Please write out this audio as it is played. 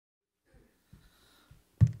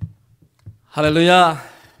Hallelujah.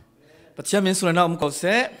 Pathian min sulana kau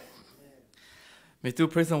se.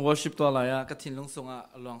 Mitu praise and worship to alaya katin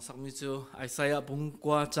lungsonga along sakmi chu Isaiah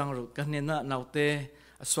bungkwa changru kanena naute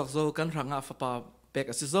aswakzo kan ranga fapa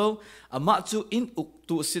pek asizo ama chu in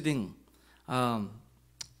uktu sitting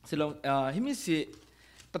silong himisi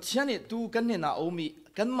Pathian tu kanena omi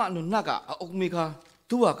kanma nunaga okmi ka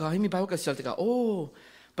tua ka himi bawa ka sialtika oh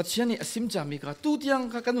Pathian asim jami ka tu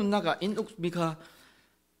tiang ka kanunaga in ukmi ka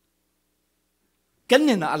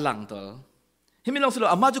kanena alang tol himi long silo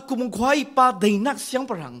ama ju kumung khwai pa dainak siang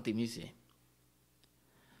parang timi se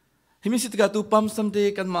himi sitka tu pam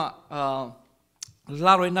samde kan ma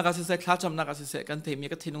laroi naga se khlacham naga se kan themi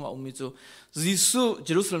ka thinunga ummi chu jisu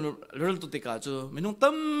jerusalem lol tu tika chu minung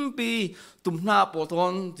tampi tumna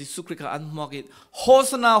poton jisu krika an mogit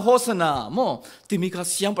hosana hosana mo timi ka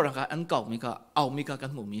siang parang ka an kau mi ka au mi ka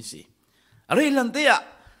kan mu mi si are lante ya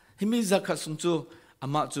himi zakha sung chu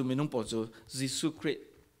ama chu minung po chu jisu krit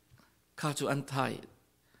ka chu an thai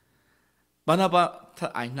banaba tha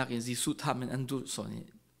ai nak in jisu thamen an du soni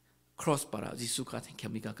cross para jisu ka theng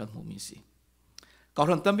khami ka kan mu mi si ka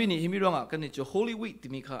ran tambi ni himi ronga kan ni chu holy week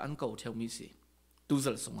timi ka an kau theu mi si tu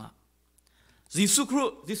zal sunga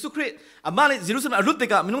jisu krit ama ni jerusalem arut te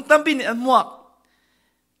ka minung tambi ni an muak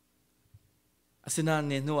asina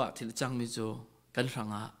ne nuwa thil chang mi chu kan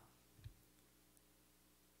ranga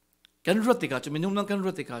kan rotika chu minung nang kan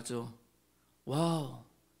rotika chu wow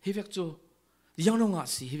hivek chu yang nonga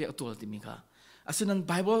si hivek tol timika asinan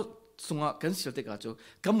bible sunga kan siltika chu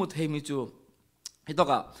kamut hemi chu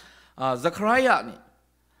hitoka Zachariah ni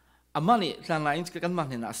amani tlanlain kan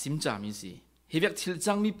manena simcha mi si hivek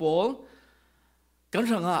thilchang mi pol kan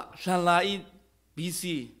ranga tlanlai bc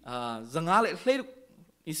zangale hlei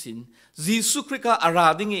isin jisu krika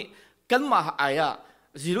aradingi kan ma aya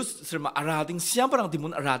Jerusalem arading siapa orang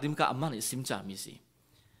timun aradim ka aman isim jami si.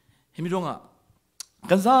 Hemi donga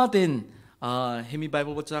kan zaten hemi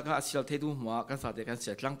Bible baca ka asil tedu mua kan zate kan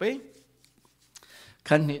siat lang pe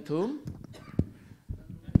kan ni tu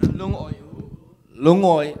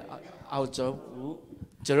lungoi au jau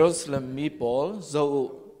Jerusalem mi pol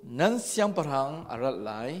zo nan siang parang arat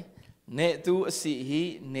lai ne tu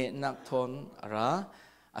asihi ne nak thon ara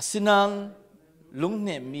asinang lung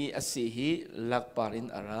ne mi asihi lak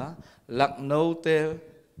parin ara lak no te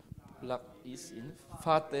lak is in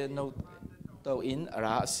fate no to in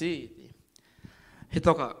ara si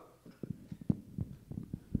hitoka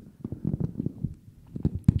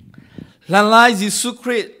lan lai jisu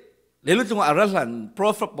krit lelu tung ara lan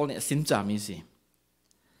prophet bol ne sim jami si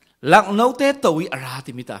lak no te to wi ara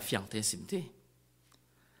ti mita fyang te sim te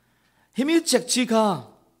himi chek chi ka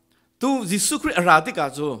tu jisu krit ara ti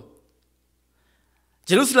ka jo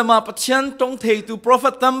Jerusalem Pathian tong thei tu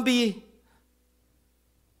prophet tambi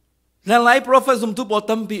lan lai prophet zum tu po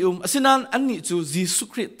tambi asinan anni chu jisu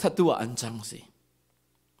krit thatua anchang si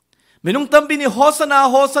menung tambi ni hosana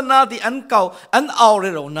hosana di an kau an aure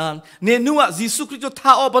ro nan ne nuwa jisu krit chu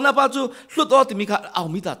tha o bana pa chu hlut o ti mi kha au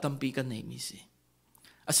mi ta tambi kan nei mi si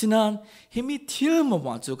asinan himi thil mo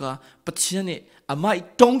wa chu ka Pathian ni amai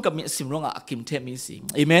tong ka mi simronga akim the mi si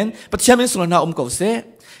amen Pathian min sulana ko se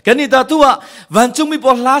kanita tua vanchung mi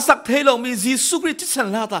por la sak thelo mi jisu krit chan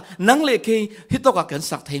la ta nang le ke hitoka kan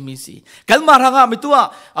sak thei mi si kan maranga mi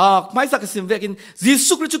tua mai sak sim vekin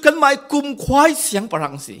jisu krit chu kan mai kum khwai siang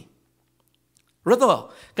parang si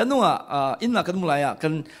roto kanunga inna kan mulaya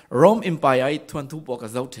kan Rome Empire tuan tu po ka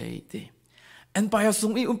zau thei te empire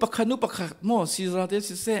sung i pakhanu pakhat mo si zate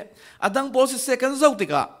si se adang po si se kan zau te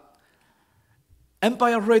ka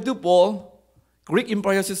empire redu po Greek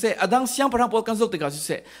Empire si se adang siang parang pol kan zok tika si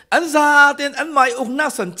se an zaten an mai ukna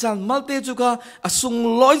san chan malte chuka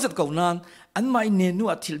asung loi zat kau nan an mai nenu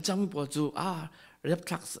athil chang po chu rep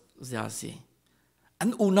thak zia si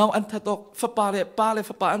an unaw an thatok fa pa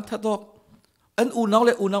an thatok an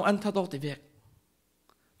unaw an thatok ti vek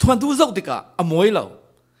thuan du zok tika amoi lo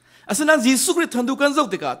asanan jisu krit thuan du kan zok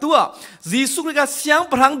tika tua jisu krit ka siang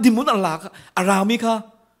parang dimun ala arami kha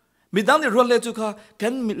midang ni role chu kha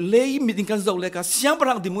kan lei miding kan zo le ka siang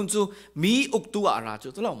parang dimun chu mi uktu ara chu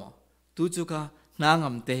tlo mo tu chu ka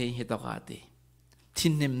nangam te he to ka te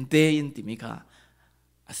thinnem te in ti mi kha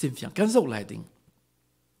asim fyang kan zo lai ding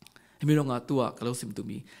mi ronga tua kalau sim tu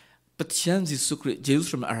mi Pathian jisu krit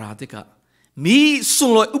jerusalem ara te ka mi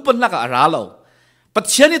sungloi upan la ka ara lo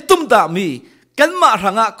Pathian ni tum da mi kan ma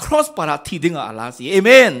ranga cross para thi dinga ala si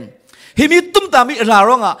amen himi tum tami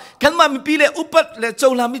laronga kan ma mi pile upat le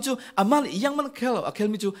chola mi chu amal yang man khelo akhel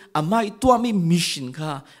mi chu amai tua mi mission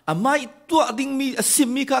kha amai tua ding mi asim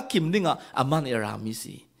mi kha kim dinga aman era mi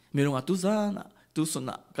si mi ronga tu zana tu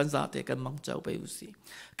suna kan zate kan mang chau pe usi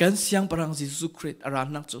kan siang parang Jesu Christ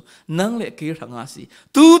aran nak chu nang le ke ranga si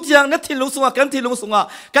tu jang na thilung sunga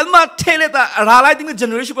kan ma thele ta ra lai ding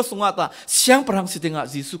generation pa sunga ta siang parang si tinga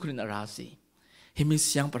Jesu Christ ara si himi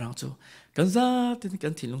siang parang chu kan zate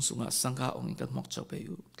kan thilung sunga sangka ong kan mok chau pe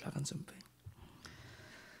u tla kan champe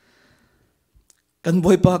kan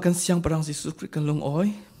boy pa kan siang parang Jesu Christ kan long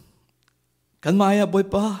oi kan maya boy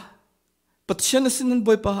pa Pathian na sinan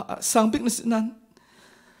boy pa sangbik na sinan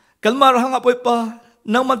kan marahang boy pa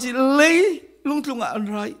nang maji lay lungtlunga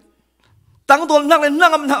anray tang don nang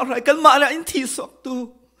am na ray kan ma na inti sok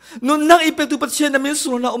tu nun nang ipe tu Pathian na min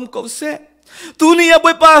suna ko se tu niya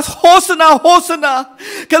boy pa hosana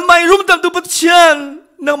kan mai rum tam tu Pathian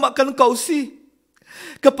nang makan kau si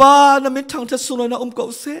kapa na min thang ta suna na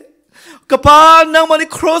ko se kapa nang mani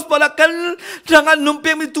cross pala kan jangan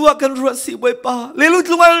numpeng mi tua kan ruat si boy pa lelu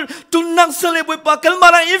lungal tunang sale boy pa kan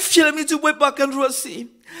mara ifil mi tu boy pa kan ruat si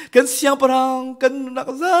kan siang parang kan nak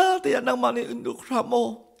zate nang mani induk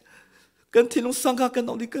ramo kan tilung sangka kan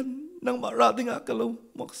oli kan nang mara dinga kalau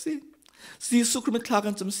moksi si sukri mit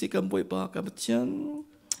kan jam si kan boy pa kan Pathian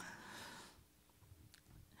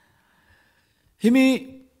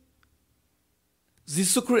himi si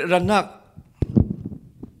sukri ranak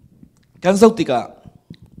kan zau tika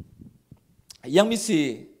yang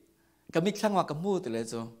misi kami klangwa kamu tele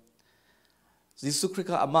jo Jesu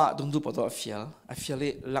Christ ka ama dungdu poto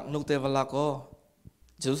afiali laknuk te wala ko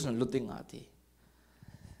Jerusalem luting ati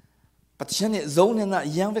Pathian ne zone na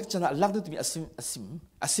yang vek chana lakdu timi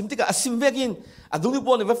asim tika asim vekin adungdu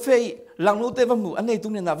po ne va fei laknuk te va mu anei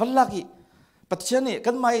tung ne na walaki Pathian ne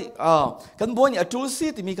kan mai kan boy ni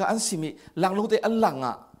atulsi timi ka ansimi laknuk te an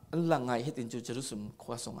langa ngai hitin ju Jerusalem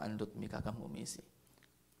khwasong andut mi ka kamu misi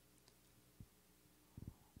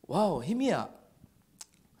wow himia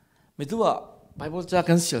medua Bible cha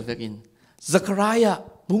kan silvekin Zachariah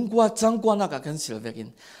bungkwa changkwa na ka kan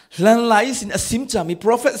silvekin lan lai sin asim cha mi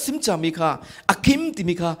prophet sim cha mi ka akim ti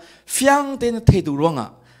mi ka fyang ten thedu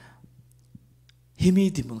ronga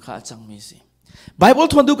himi timun kha chang misi Bible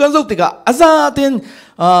thondu kan zau tika azaten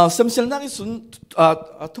samsel nang sun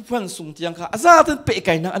tupan sung tiang kha azaten pe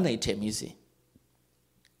kai na anai themi si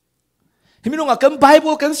himi nonga kan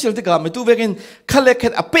Bible kan sil tika me tu vekin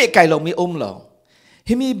khaleket a pe kai lo mi lo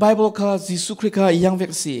himi Bible ka Jesu Christ ka yang vek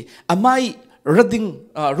si amai rading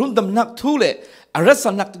rundam nak thule arasa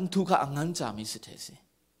nak tung thu ka angan cha mi si the si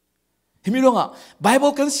himi nonga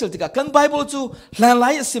Bible kan sil tika kan Bible chu lan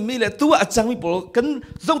lai sim mi le tu achang mi pol kan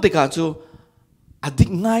zau tika chu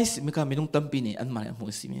adik ngai si mika minung tampi ni an mani amu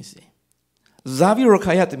si mi si zavi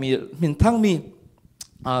rokaya timi min thang mi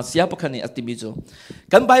siapa kani atimi jo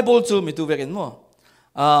kan Bible chu mi tu vekin mo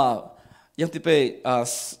yang tipe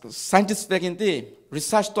scientist vekin ti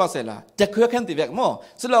research to asela jakho kan ti vek mo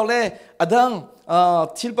selo le adang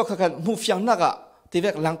thilpa khan mu fyang naga ti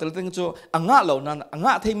vek lang tel teng chu anga lo nan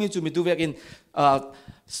anga thei mi chu mi tu vekin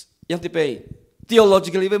yang tipe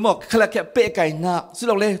theologically we mo khala ke pe kai na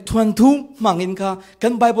silo le thuan thu mangin ka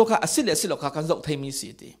kan Bible ka asile silo ka kan zau thei mi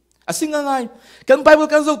si ti asinga ngai kan Bible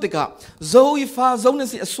kan zau tika zo ifa zo ne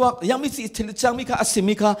si aswak yang mi si thil chang mi ka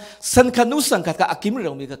asimi ka san khanu sang ka akim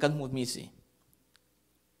rong mi ka kan mu mi si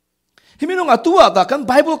himinong atua ta kan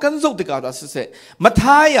Bible kan zau tika da se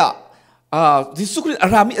mathaya Jesu Christ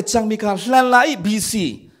arami achang mi ka hlan lai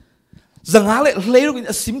BC zangale leiro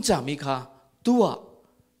in asim cha mi ka tua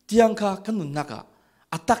tiang ka kanun naka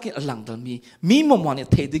atake alang dal mi momone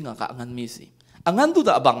theding ka angan mi si angan tu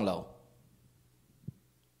da abang lo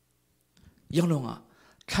yang longa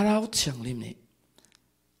karau chang lim ne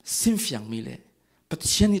sim fyang mi le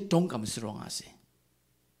Pathian ni tong kam sirong ase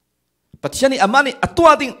Pathian ni amani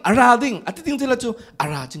atwa ding ara ding atiting thela chu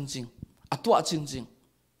ara jing jing atwa jing jing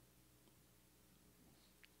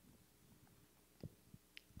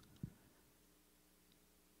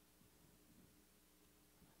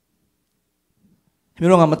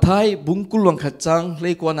mirong amathai bungkul wang khachang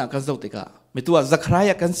leikwana kan zautika mitua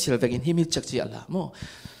Zachariah kan silvekin himi chakchi ala mo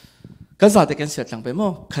kan zate kan sil tlang pe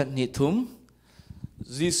mo khan ni thum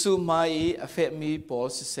Jesu mai afe mi pol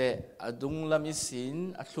se adung lami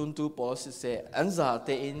sin atluntu pol se anza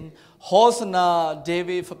te in hosana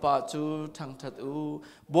devi fapa chu thang that u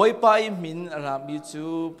boy pai min arami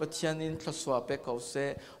chu Pathian in thlawsuah pe ko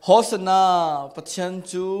se hosana Pathian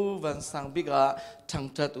chu van sang biga thang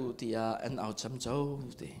that u tia an au cham chau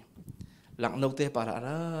te lang no te para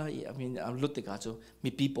ra I mean lutika chu mi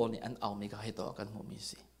people ni an au mi ga he to kan mo mi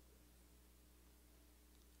si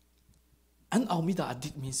an au mi da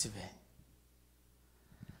adik mi si ve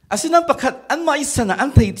asinam pakhat an mai sana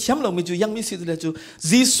an thei thiam lo mi chu yang mi si le chu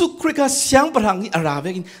Jesu Christ ka siang parang ni ara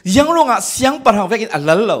vekin yang ronga siang parang vekin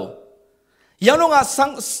alal lo ยังน้องสัง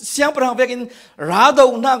เสียงประหังเวกินราดา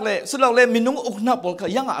วนักเลยสุดแล้วเลยมินุงอุกนักบอก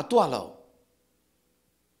ยังตัวเรา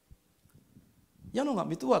ยังน้อง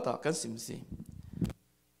มีตัวตากันสิมสิ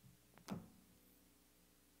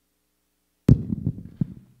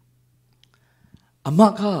อามา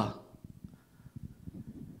ค่ะ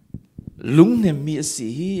ลุงเนี่ยมีสี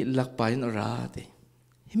หลักไปนราเด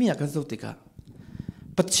ที่มีอาการสุดที่กะ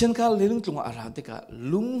ปัจจัยการเลี้ยงตุงอาราที่กะ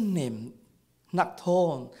ลุงเนี่ยนักทอ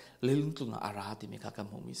นเลี้ยงตุงอาราที่มีการก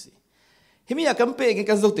ำหงมีสิที่มีอาการเป็น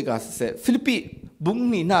การสุดที่กะเสฟิลิปปินส์บุ้ง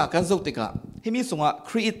นี่น่าการสุดที่กะที่มีส่งว่าค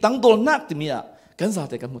รีตั้งโดนนักที่มีอะกันซา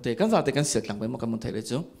เตกันมุเตกันซาเตกันเสียหลังไปมันกันมุเตเลย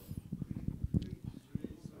จ้ะ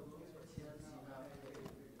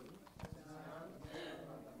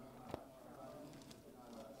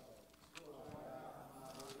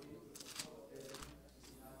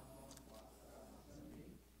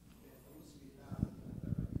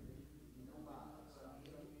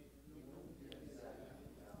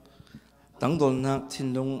ตั้งโดนนักทิ้ง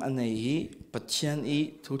ลงอันไหนปัจจัยอี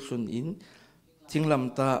ทุกส่วนอินทิ้งล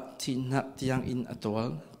ำตาทิ้งนักที่ยังอินอัตวล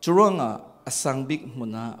จวงสังบิกมุ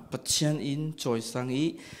นาปัจจัยอินจอยสังอี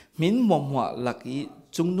มินมอมหัวหลักอี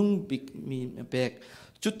จุงนุ่งบิกมีเบก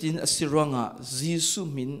จุดอินสิรวงจีสุ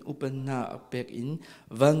มินอุปนาเบกอิน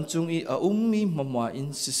วันจุงอีมีมอมหัวอิน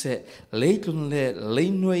สิเสเลยตุนเล่เลย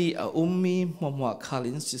นวยมีมอมหัวขา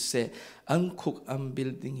ลินสิเสอันคุกอันบิ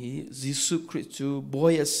ลดิ้งฮีจีสุคริสต์บอ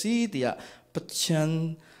ยสีเดียปัจจัย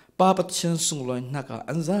ป้าปัจจัยสุงลอยนัก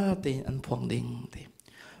อันซาเตอันพวงดิ่งเต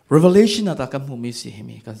Revelation น่ะตากันมุมิสิเฮ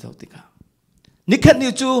มิกันเจ้าติกานี่แค่นี้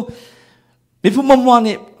จูมีผู้มั่นว่า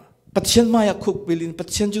นี่ปัจจัยมายาคุกบิลินปัจ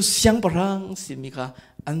จัยจูเสียงปรางสิมิกา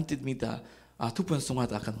อันติดมิดาทุกคนสงฆ์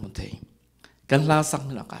ตากันมุนเทกันลาสัง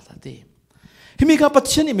นึกอาตาเตเฮมิกาปัจ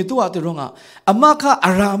จัยนี่มีตัวที่ร้องอามาคาอ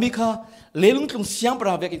ารามิคาเลลุงตรงเสียงปร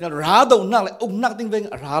างเวกินราดาวนักเลยอุกนักดิ้งเวง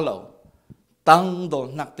ราเราตั้งโดน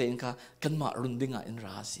นักเตนค่ะกันมารุนดิ้งอินร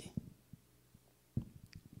าศี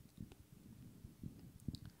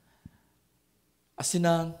อาศิ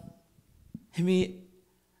นันเฮมิ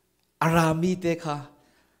อารามีเตค่ะ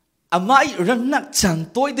อามาอีรันนักจัน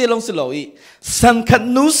ตัวเดลงสิลอยสันขัด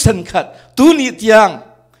นู้สันขัดตูนิตยัง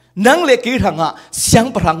นังเล็กที่ทางเสียง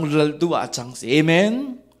พลังรัลตัวจังสิเอเมน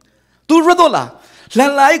ตูรัดละ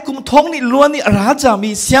หลายๆกุมท้องนี่ล้วนนี่ราชา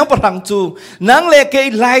มีเสียงพลังจูนังเล็กที่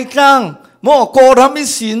ไล่กังโมโกรามิ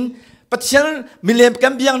สินปัจจัยมิเลมกั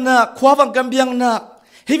นเบียงนักขวาฟังกันเบียงนัก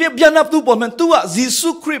เฮียเบียงนับตัวบอลมันตัวยิสุ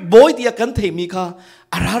คริสต์บอยที่กันเทมิกา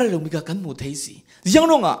อะไรเรามีกันมุเทสิยัง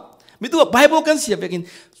น้องมีตัวไบเบิลกันเสียไป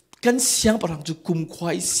กันเสียงพลังจูกุมควา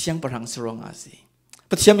ยเสียงพลังสรองอาศิ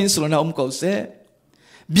ปัจจัยมินสุลนาเก่าเส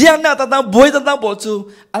เบียงนักตั้งบอยตั้งบอลจู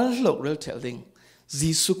อันหลอกเรื่องเทลลิงยิ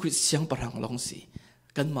สุคริสต์เสียงพลังลงสิ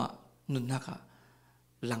กันมานุนนัก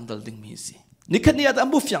ลังดลดิงมีสินี่แค่นี้อัน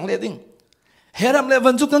บุฟยังเลดิงเฮรัมเล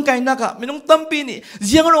วันจุกันไกนักไม่ต้องตั้มปีนี่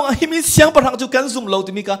ยังน้องให้มีเสียงพลังจูกันซุ่มเรา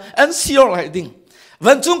ที่มีกันอันเสียอะไรดิง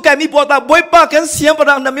วันจุกันมีปวดตาบอยปากันเสียงพ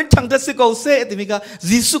ลังนั้นมีทางเดสิโกเซที่มีกัน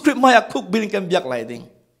ยิสุคริสต์มาอยากคุกบินกันเบียกไรดิง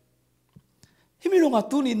ให้มีน้อง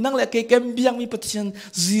ตัวนี้นั่งเล็กกันเบียกมีปัจจัย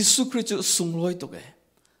ยิสุคริสต์จูสุ่มลอยตัวแก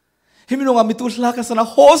ให้มีน้องมีตัวลากันสนา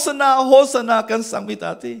โฮสนากันสังมิต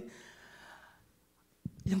าที่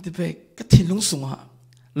ยังที่ไปก็ทิ้งลุงสุงหะ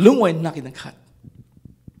ลุงไว้นักอินขัด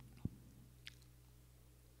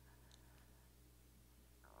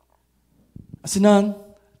สินัน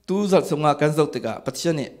ตูจัดสงฆ์กันสุติกาปัจจั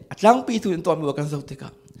ยนี้อัตลังปีทุนตัวมีว่ากันสุติกา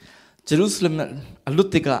เยรูซาเล็มอัลลุ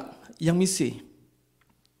ติกายังมีสิ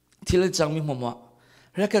ที่เราจังมีหมวก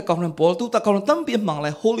เรียกกันกองรันบอลตูตะกองรันตั้มปีมังเล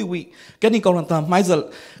ย Holy Week กันนี่กองรันตั้มไม่จัด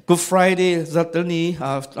Good Friday จัดตอนนี้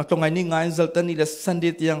ตรงไหนนี่งานจัดตอนนี้และ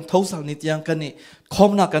Sunday ที่ยังท้าวสันนี่ที่ยังกันนี่คอ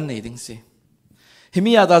มนักกันนี่ดิ้งสิเฮ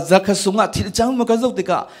มิอาดาจักรสงฆ์ที่จังมีกันสุติ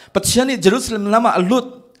กาปัจจัยนี้เยรูซาเล็มละมาอัล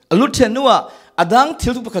ลุเทนัวอดังเที่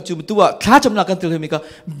ยวทุกประจุตัวข้าจำนักกันเที่ยวเฮมิกา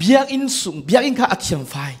เบียกอินสุงเบียกอินข้าอัดเชียง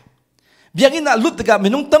ไฟเบียกอินน่ะลุติกาไม่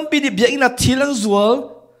นุ่งตั้มปีดิเบียกอินน่ะทีลังจวล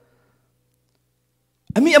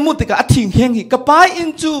มีอมุติกาอัดทิ้งเฮงฮิกับไปอิน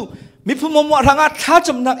จูมีผู้มั่วทางอัดข้าจ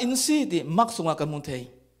ำนักอินซีดิมักสงฆ์กันมุนเทย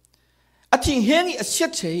อัดทิ้งเฮงฮิเสีย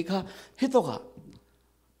เฉยค่ะเฮตัวกะ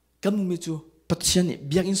กันมุนมีจูปัจจัยนี้เ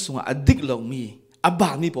บียกอินสงฆ์อดิกลงมีอบา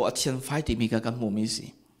มีบอกอัดเชียงไฟที่มีกันมุนมีสิ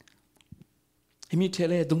เฮมิเท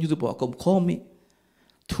เลตรงยุทธบอกกบข้อมี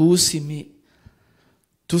ทุสิ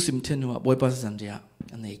มเทนัวบอยปัสสันเดีย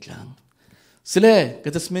อันนี้กลางสิเลก็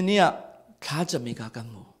จะสมัยนี้ข้าจะมีกัน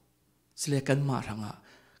มุสิเลกันมาทาง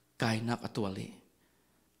กายนักตัวเลย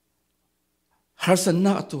ฮาร์สัน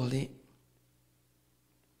นักตัวเลย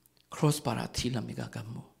ครอสปาราทีละมีกัน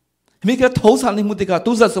มุมีกันท้าวสันนิมุติกา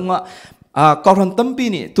ตุจัดสงฆ์ก่อนตั้มปี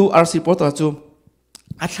นี่ตุอาร์ซีพอร์ตจู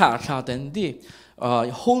อาชาเต็นดี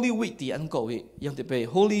Holy Week ที่อันก็ยังที่ไป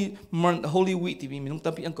Holy Week ที่มีน้อง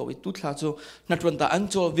ตั้มพี่อันก็ตุลาจูนัดวันตาอัน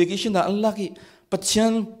โจ vacation ตาอันลักกี้ปัจจั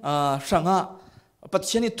ยสังหะปัจ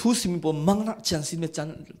จัยนี่ทุสิมีปมมังนักจันสิเมจัน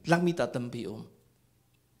ลักมีตาตั้มพี่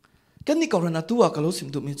กันนี่ก็รันตัวก็รู้สิม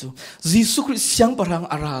ดูมิจูยิสุคริสต์เสียงปรัง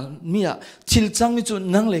อารามีอะชิลจังมิจู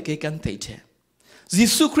นั่งเล็กกันเตะยิ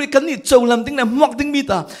สุคริสต์กันนี่โจลำติ้งเนี่ยหมอกติ้งมี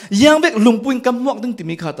ตายังเบกลุงปุ่นกันหมอกติ้งติ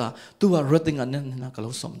มีขาตาตัวรถติ้งอันนั้นนะก็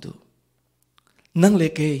รู้สมดูนั่งเล็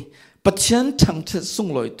กปัจจัยทั้งเทสุง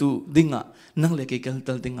ลอยตูดิ้งอ่ะนั่งเล็กกัน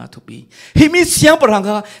ตัลดิ้งอ่ะทุบีฮิมิเสียงปรัง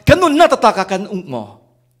กันนุ่นน่าตากันอุ้งงอ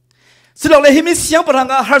สิเราเลยฮิมิเสียงปรัง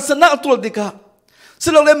ฮาร์สนาตัวดิกาสิ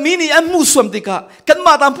เราเลยมินิอันมุสลิมดิกากันม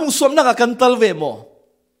าตามมุสลิมนักกันตัลเวโม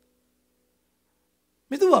ไ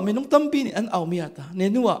ม่ตัวไม่น้องตั้มปีนี่อันเอามีอะตาเนี่ย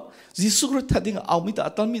นัวยิสุคริสต์ทัดดิ้งเอามีต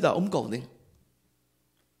าตัลมีตาก่อนดิ้ง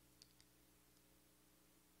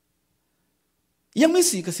ยังไม่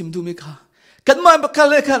สิกสิมดูมิค่ะกันมาบักกัน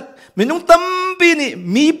เลยครับไม่น้องตั้มปีนี่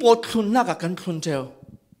มีปวดทุนนักกันทุนเจ้า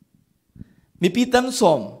มีปีตั้มส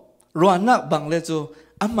มรัวนักบางเลจู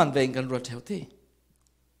อันมันเวงกันรัวเท่าที่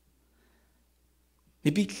มี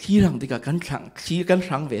ปีขี้รังดิกากันขังขี้กัน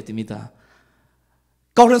ขังเวติมิตา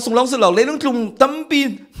ก่อนส่งลงสลาวเลยลุงจุ่มตั้มปี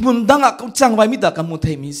มุนดังอ่ะเขาจังไว้มิตากันมุเท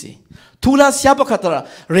มิสิทุลาเสียปะขัดละ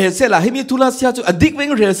เรเซล่ะให้มีทุลาเสียจูอดีตเวง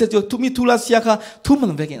เรเซจูทุมีทุลาเสียค่ะทุมั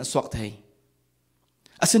นเวงสวักไทย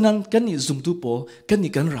อาศัยนั้นกันนี่ซุ่มตุโปกัน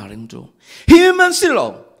นี่กันราเรงจูฮิมันสิลาว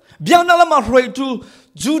เบียงนั่นละมาเรจู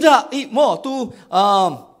จูดาอีโมตู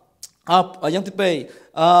ยังที่ไป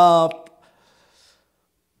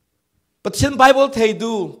ปัจจัยไบเบิลเท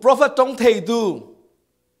ดู prophet จงเทดู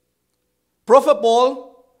prophet บอล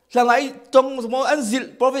หลังไหนจงสมมติอันซิล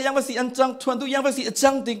prophet ยังภาษีอันจังทวนตุยังภาษีอันจั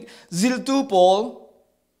งติซิลตูบอล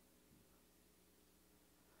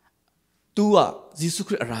ตัวยิสุค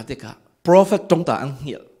ริสต์อะไรเด็กะ prophet จงตาอันเ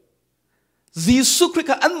หี่ยยิสุคริส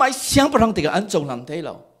ต์อันไม่เสียงพลังเด็กอันจงหลังเทเร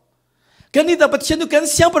ากันนี่แต่ปัจจัยดูกัน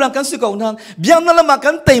เสียงพลังกันสุกเอานั้นเบียงนั่นละมา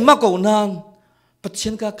กันเตะมากเอานั้นปัจจั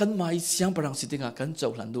ยกันไม่เสียงพลังสิเด็กกันจ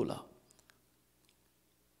งหลังดูเรา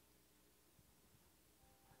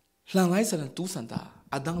หลังไหลสันตุสันตา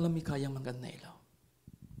อดังละมิกายังมันกันไหนแล้ว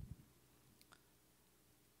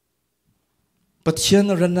ปัจจัย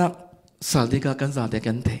รันนักสาเดกากันสาเด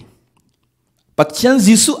กันเทปัจจัย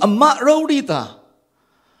ยิสุอามาเราดีตา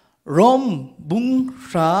รอมบุง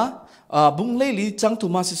ราบุงเลลีจังตุ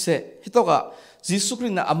มาสิเสฮิตอกะยิสุคริ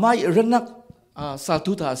นะอามารันนักสา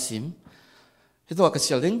ตุตาสิมฮิตอกะเ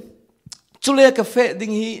สียลิงจุเลกาเฟดิ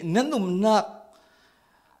งฮีนันนุมนัก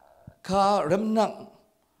คาเรมนัก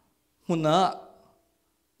หุ่น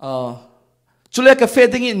จุเลกาเฟ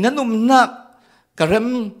ดิ้งนั่นนุ่มนักกระเรม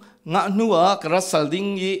งะนัวกระสัลดิ้ง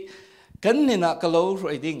กันเนี่ยนักกะโลร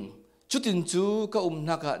ดิ้งจุดอินจูก็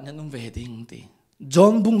นักนั่นนุ่มเวดิ้งตีจอ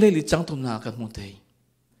ห์นบุ้งเลยลิจังตุนักมุเตย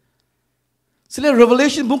สิเล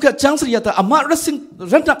revelation บุ้งแค่จังสิยาตาอามารัสิง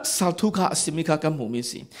รันนักสัลทุกะสิมิกากันมุมิ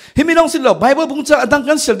สิเฮมิน้องสิเล Bible บุ้งจะดัง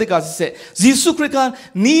กันเสด็จกันสิเยิสุคริสต์กัน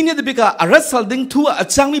นี่เนี่ยดิบิกาอารัสัลดิ้งทัว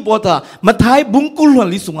จังมีปอตามาท้ายบุ้งกุลวัน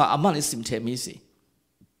ลิสุงะอามาลิสิมเทมิสิ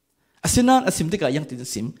อาศัยนั้นอาศัยดิกายังติด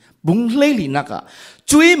สิมบุ้งเลยลินัก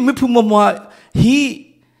ช่วยมิพุมมัวฮี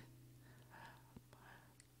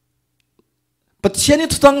ปัจจัยนี้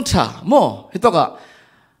ทุกตั้งชาโมฮิตอกะ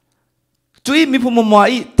จุยมีผู้มาว่า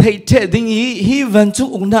เทดิ้งฮีวันจุ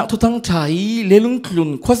อุนักทุกทั้งชายเลลุงคลุน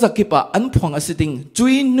ข้อสักกิปะอันพวงอสิดิ้งจุ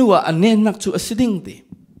ยนัวอันเนนักจุอสิดิ้งดี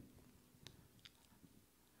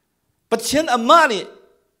ปัจจัยอามานี่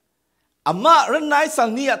อามาเรื่องนายสัง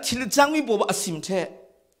นี้ทิลจังมีบัวอสิมเท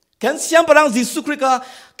กันเสียงพลังยิสุคริกา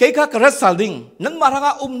เกย์กระสัลดิ้งนั้นมาทา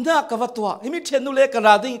งนักกวัตตัวฮิมิเทนุเลกร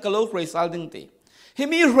ะดิ้งกะโลกเรสัลดิ้งดีฮิ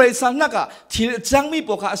มิเรสันนักทิลจังมี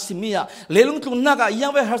บัวอสิมียเลลุงคลุนนักยั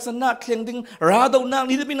งเวหัสนักเคลียงดิ้งราดาวนัก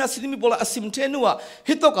นี่เป็นนักสิมีบัวอสิมเทนัว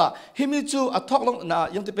ฮิตกะฮิมิจูอัทอกลงนะ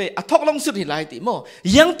ยังติเปอัทอกลงสุดที่ไลติโม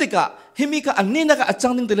ยังติกะฮิมิกะอันนี้นักจั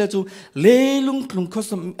งดิ้งติเลจูเลลุงคลุนข้อ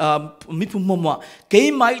สมีผู้มัวเก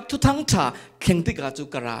ย์ไม่ทุกทั้งชาเคลียงติกะจู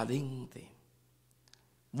กระดิ้งติ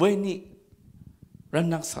เวนี่รัน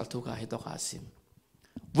นักสัลทุกะฮิตกะสิม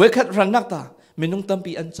เวคัดรันนักตาไม่นุ่งตั้ม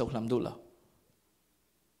ปีอันจงลำดูละ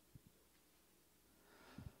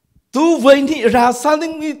ตัวเวนี่ราสัลดิ้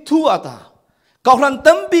งมีทั่วตาก่อน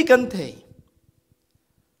ตั้มปีกันเท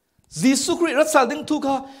ยิสุคริสต์รัสัลดิ้งทุก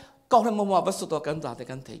ะก่อนมัววัสดุกันตาแต่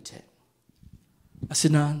กันเทเชอาศั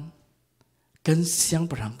ยนั้นกันเสียง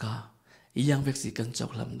ปรังกายังเวกสิกันจ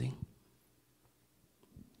งลำดิ้ง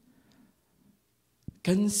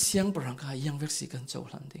กันเสียงปรังกายังเวกสิกันจง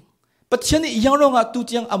ลำดิ้งปัจจัยนี้ยังร้องตุ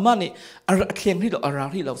จียงอามานี่อะไรเคียงที่เราอะไร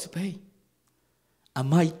ที่เราสิเพย์อา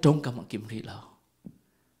มาตรงกับมังกิมที่เรา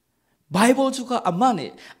Bible จุกอามันเนี่ย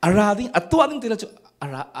อาราดิ้งอัตัวดิ้งที่เราจุ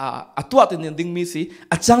อัตัวที่ดิ้งมีสิ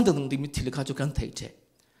อาจารย์ดิ้งมีที่เราจุกันเทเจ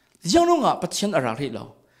ยังน้องปัจจัยอาราที่เรา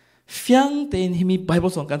ฟังเต็นที่มี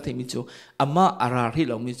Bible สอนกันเทมิจูอามาอาราที่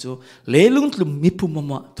เรามีจูเลลุงตุมีปุ่ม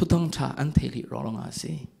มาทุตังชาอันเทลิรอลงอา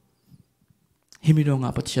สิที่มีน้อง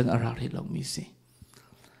ปัจจัยอาราที่เรามีสิ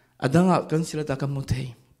อาดังกันสิละตากันมุทัย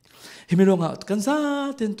ที่มีน้องกันซา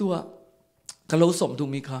เต็นตัวกันเราสมดุ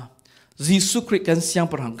มีค่ะยิสุคริสต์กันเสียง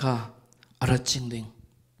ปรังค่ะอาราจิงดิง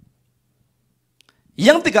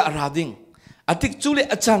ยังติกาอาราดิงอาทิกจูเล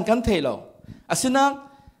อาจารย์กันเทเราอาศินัง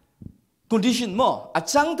condition มั้งอา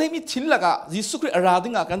จารย์ที่มีทิ้งละก็ยิสุคริสต์อาราดิ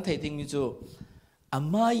งกันเททิ้งมิจูอา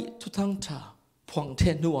ไม่ทุกทั้งชาพวงเท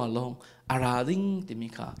นัวลงอาราดิงที่มี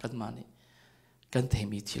ค่ะกันมานี่กันเท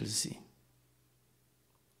มีทิ้งสิ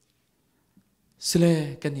สิเล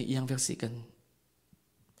กันนี่ยังเวกสิกัน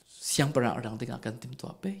เสียงปรังอาราดิงกันติมตั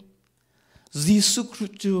วไปยิสุคริ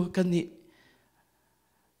สต์จูกันนี่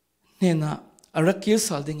เนี่ยนะอารักเกี่ยว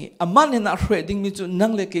สัลดิ้งอามันเนี่ยนะเรดิ้งมิจูนั่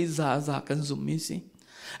งเล็กๆจ้ากันซุ่มมิสิ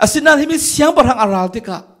อาศินันที่มีเสียงปรังอาราดิก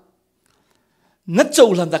ะนัดโจ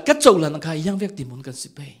ลันดะกัดโจลันก็ยังเวกติมุนกันสิ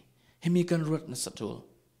เปย์ให้มีกันรวดนัสตุล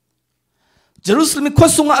เยรูซาเล็มมีควา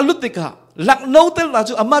มสุงอาลุติกะหลักโน้ตเตลลา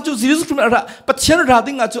จูอามาจูเยรูซาเล็มอาราปัจจัยอารา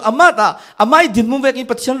ดิงาจูอามาตาอามาดินมุนเวกิ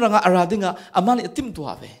ปัจจัยรังอาราดิงาอามานี่ติมตัว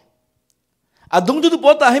เวอาดงจุดป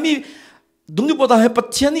อตาให้มีดงจุดปอตาให้ปัจ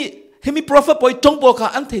จัยนี่ให้มี prophet ปอยจงบอกกัน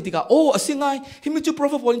อันเทติกาโอ้อาศิง่ายให้มีจู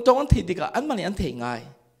prophet ปอยจงอันเทติกาอันมันนี่อันเทง่าย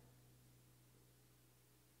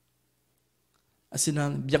อาศินั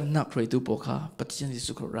นยังนักเรียนตัวบอกค่ะปัจจัยยิ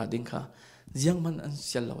สุคริสต์ราดิงค่ะยังมันอันเ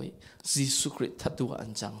สียลอยยิสุคริสต์ทัดตัวอั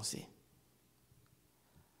นจังสิ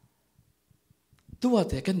ตัวเ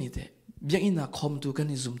ด็กกันนี่เด็กยังอินาคอมตัวกัน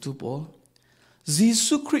นี่ซุ่มตัวบอยิ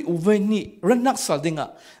สุคริสต์เวนี่รันนักสัลดิงอ่ะ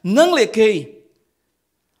นั่งเล็ก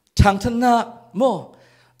ทางท่านนักโม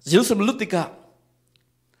เยรูซาเล็มลุติกา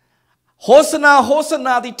โฮสน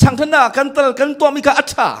าที่ทางท่านนักกันตลกันตัวมีกาอัช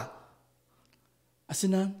ชาอาศิ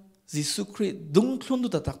นันยิสุคริสต์ดุงคลุนตุ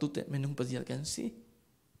ตตักตุเตเมนุงปะจิลกันสิ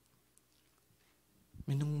เม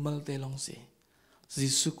นุงมัลเตลองสิยิ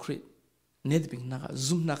สุคริสต์เนดบิงนัก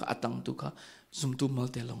ซุ่มนักอัตังตุกะซุ่มตุมัล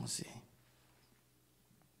เตลองสิ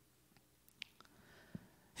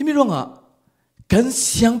ที่มีร้องอ่ะกันเ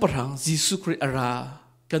สียงปรังยิสุคริสต์อารา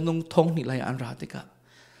กันนงทองนี่ลายอันราติกะ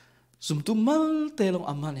ซุ่มตุมัลเตลอง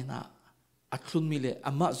อามาเนี่ยนะอัคลุนมิเลอ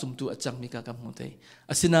ามาซุ่มตุอาจังมิกากำมุเต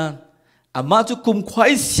อาศินันอามาจุคุมควา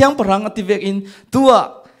ยเสียงปรังอติเวกินตัว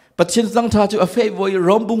ปัจจัยตั้งท่าจุอเฟย์วอยร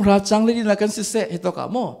อมบุงราจังเลยนะกันสิเสเหตุกะ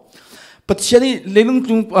โมปัจจัยนี้เลลุง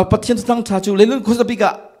จุปัจจัยตั้งท่าจุเลลุงคุสบิกะ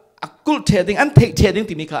อักุลเทดิ้งอันเทเทดิ้ง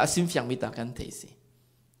ที่มีกะอาศิมยังมิตากันเทสิ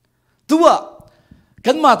ตัว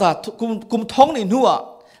กันมาตาคุมท้องนี่นัว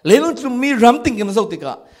เลลุงจุมีรำติงกันมาสุติก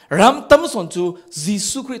ะรำตั้มส่วนจุยิ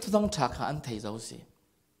สุคริสต์ตั้งท่าค่ะอันเทเจ้าสิ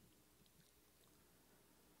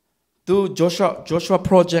ตัว Joshua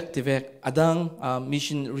Project ที่เวกอดัง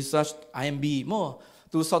Mission Research IMB มั้ง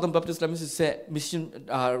ตัว Southern Baptist แล้วมีสิเส Mission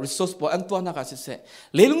Resource ปออันตัวนักสิเส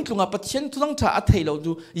เลลุงตุงปัจจัยทุกทั้งท่าอัฐเรา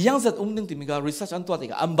ดูยังจัดดึงที่มีการ research อันตัวที่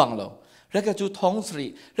กับอันบังเราเรียกจูท้องสรี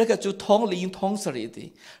เรียกจูท้องลิงท้องสรีที่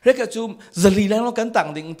เรียกจูจรีแล้วเรากันต่าง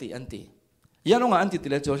ดิ่งที่อันที่ยังน้องอันที่ที่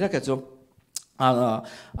เราจูเรียกจู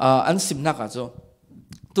อันสิมนักอ่ะจู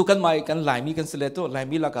ตัวกันไม่กันหลายมีกันเสลตัวหลาย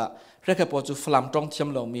มีแล้วก็เรียกพอจูฟลามตรงเชื่อม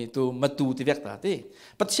เรามีตัวมาตูที่เวกตาที่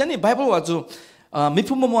ปัจจัยนี้ไบเบิลว่าจูมี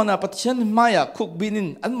ผู้มองนะปัจจัยไม่อะคุกบินิน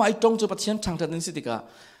อันไม่ตรงจูปัจจัยทางทางนี้สิติกา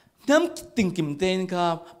น้ำติงกิมเตนค่ะ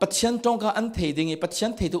ปัจจัยตรงกับอันเทดิ่งปัจจั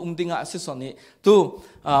ยเทตัวดิ่งอ่ะสิส่วนนี้ตัว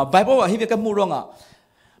ไบเบิลว่าให้เวกันมูร้องอ่ะ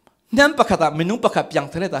น้ำประคัตเมนูประคัตยัง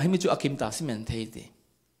ทะเลแต่ให้มีจูอากิมตาสิเมนเทดี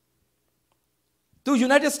ตัว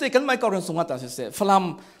United States กันไม่ก่อเรื่องสงครามต่างประเทศฟลาม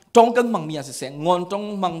ตรงกันมังมีอะไรเสียงอนตรง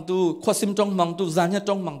มังดูขวดซิมตรงมังดูจานยาต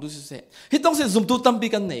รงมังดูเสียที่ต้องเสียซุ่มตูตั้มปี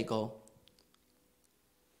กันไหนก็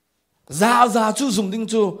จ้าจูซุ่มดิ้ง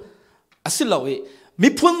จูอาศัยเรามี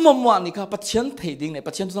พูนมัมวานี่ค่ะปัจจัยเทดิ้งเนี่ย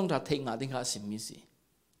ปัจจัยต้องจ่าเทงาดิ้งค่ะสิมีสิ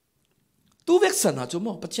ตัวเวกสันนะจู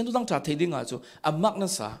มั้งปัจจัยต้องจ่าเทดิ้งอ่ะจูอามักนั่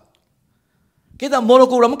นซะแค่แต่โมโล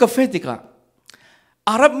กูรามันกาเฟติกะ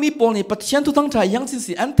อาหรับมีปอนี่ปัจจัยต้องจ่ายัง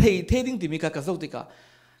สิอันเทดิ้งที่มีค่ะกระสุติกะ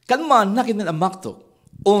กันมานักกินอามักตัว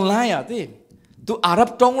ออนไลน์อ่ะที่ตัวอาหรับ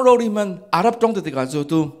ตรงโรดิมันอาหรับตรงที่กันจู่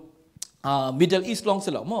ตัวMiddle East ลองเสร็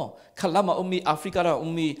จแล้วมั้งขลังมามีแอฟริกาละ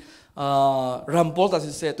มีรัมโบลต์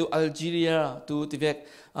ที่เสร็จตัวอัลจีเรียตัวที่เวก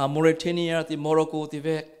มอริเทเนียที่โมร็อกโกที่เว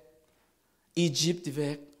กอียิปต์ที่เว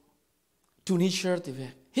กทูนิเซียที่เว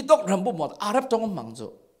กฮิตตกรัมโบหมดอาหรับตรงมังจู่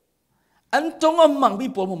อันตรงมังมี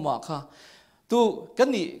ปอมมาค่ะตัวกัน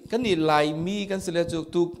นี่ไลมีกันเสร็จจู่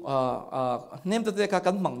ตัวเนมตัวเด็ก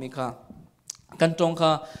กันมังมีค่ะกันตรงค่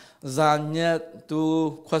ะ zanya tu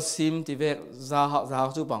kwasim tibe zah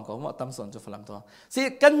chu bang ko mo tam son chu phalam to si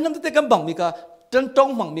kan nam te kan bang mi ka tan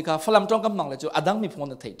tong mang mi ka phalam tong kan mang le chu adang mi phon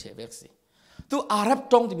thei the vek si tu arab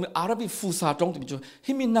tong ti arabi fusa tong ti chu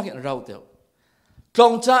himi nak en rau te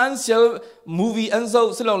tong cha an sel movie an zo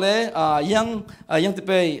selo le yang te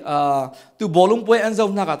pe tu bolung poi an zo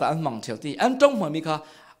na ka ta an mang thel ti an tong mang mi ka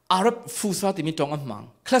arab fusa ti mi tong an mang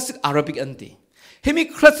classic arabic an ti himi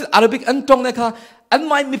classic arabic an tong ne ka an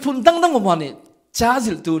mai mi phun dang dang mo ne cha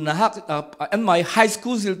zil tu na hak an mai high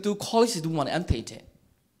school zil tu college tu mo ne an thei the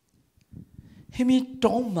himi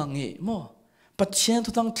tong mang e moปัจเจียนทุ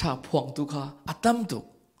กทั้งชาพวงตุค่ะอัตมตุ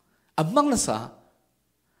อัมมังนะสา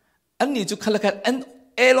อันนี้จุขลักอัน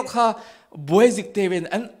ลกค่ะบวยจิกเตเวน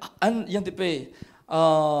อันยังที่ไป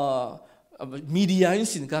มีเดียอิน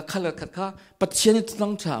สินค่ะขลักค่ะปัจเจียนทุกทั้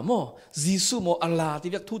งชาโมจิสุโมอัลลาที่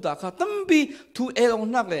เรียกทุตาค่ะตั้มปีทุลง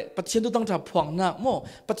นักเลยปัจเจียนทุกทั้งชาพวงนักโม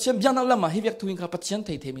ปัจเจียนยังนั่งละมาให้เรียกทุนค่ะปัจเจียนไท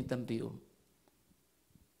ยเทมิตั้มปี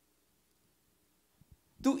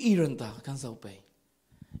ตุอีรันตากันเจ้าไป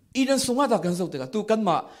อีนั่นสงฆ์ตากันสุดเด็กตุกันม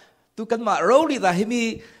าเราลีตาให้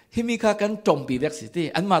มีข้ากันจมปีเวกสิที่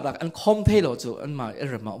อันมาตาอันคอมเทโลจูอันมาเอ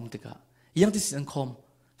ร์มาเด็กยังที่สิ่งคอม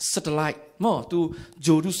สเตลไลท์มั่วตุโจ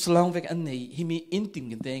รุสลามเวกอันนี้ให้มีอินทิม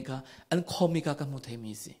กันเด็กอันคอมมีข้ากันมุทเท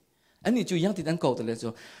มีสิอันนี้จูยังที่อันเก่าแต่เลยจู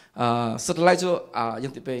สเตลไลท์จูยั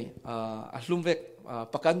งที่ไปลุมเวก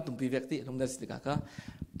ประกันตุ่มปีเวกที่ลุมได้สิเด็กค่ะ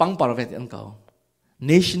ปังปาร์เวกที่อันเก่า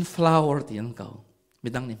nation flower ที่อันเก่าไม่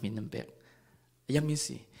ดังนี่มีน้ำเบกยังมี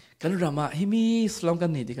สิกันรามาให้มีสลามกั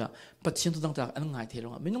นนี่ดีกว่าปัจจัยทุกต่างๆอันง่ายเท่าไห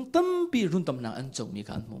ร่ไม่ต้องตั้มปีรุ่นตำนานอันจงมี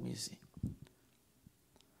การมุมีสิ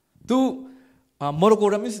ตัวโมร็อกโก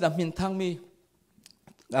รามิสิดามินทางมี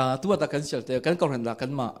ตัวตากันเสียแต่กันก่อนหน้ากัน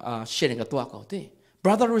มาเชนกับตัวเขาที่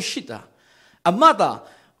brother Rashid อามาตา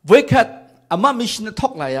เวกัดอามามิชนทอ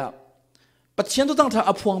กไรปัจจัยทุกต่างๆ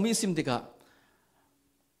อพวงมีสิมดีกว่า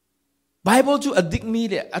Bible จูอดิกมี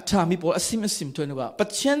เลยอาจารย์มีบอกอาศิมตัวนึกว่าปัจ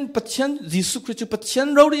จัยยิสุคริสต์ปัจจัย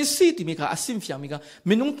เราได้สิที่มีค่ะอาศิมฟิยามีค่ะไ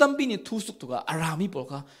ม่นุ่งตั้มปีนี่ทุสุกตัวอารามมีบอก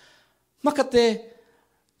ค่ะมาคัดเตะ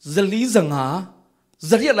จลีจังหา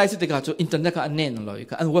จลีอะไรสิเด็กค่ะจูอินเทอร์เน็ตค่ะอันเน็ตเลย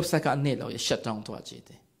ค่ะอันเว็บไซต์ค่ะอันเน็ตเลยชัดจังตัวจีเต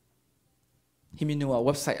ฮิมินัวเ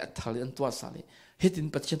ว็บไซต์อัตถาลีอันตัวสาลีเฮติน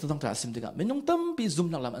ปัจจัยต้องอาศิมเด็กค่ะไม่นุ่งตั้มปีซุ่ม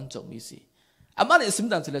นักลำอันจงมีสิอามาเนี่ยสิม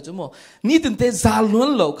ดันสิเลยจุโมนี่ถึงเตะซาลุน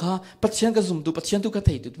โลค่ะปัจจัยก็ซุ่มดูปัจจัยทุกข์ก็เท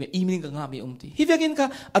ตุมีอีมิงก็งามีที่ฮิวกินค่ะ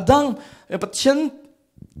อดังปัจจัย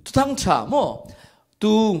ทั้งชาโม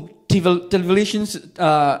ตูtelevision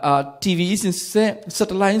TV สินเส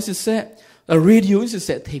satellite สินเส radio สินเส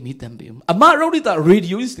เทมีเต็มไปอามาเราดิตา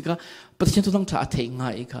radio สิค่ะปัจจัยทั้งชาเทง่า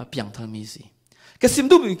ยค่ะเพียงทางมีสิก็สิม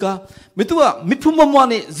ดูมีค่ะไม่ตัวมิพุ่มมัว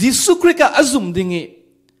เนี่ยยิสุคริสต์ก็อาซุมดิ่ง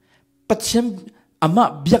ปัจจัยอามา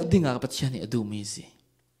เบียกดิ่งกับปัจจัยนี้ดูมีสิ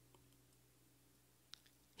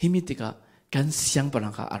ฮิมิติกากันเสียงปนั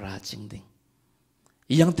งกาอาราจิงดิ่ง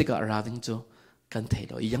ยังติกาอาราดิ่งจูกันเทโ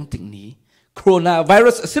ลยังดิ่งนี้โคโรนาไว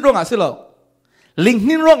รัสสิโรงอ่ะสิโลลิง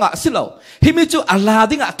นิโรงอ่ะสิโลฮิมิจูอารา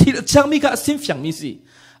ดิ่งอ่ะที่จังมีกาสิมฟิงมีสิ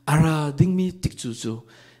อาราดิ่งมีติกจู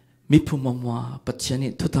มีผู้มัวปัจจัยนี้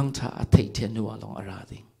ทุกทั้งชาเทเทียนนัวลงอารา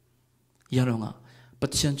ดิ่งยังลงอ่ะปัจ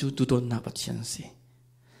จัยจูดูโดนนาปัจจัยสิ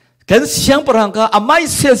กันเสียงปรังกาอาไม่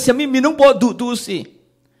เสียเสียมีนุ่งปอดูสิ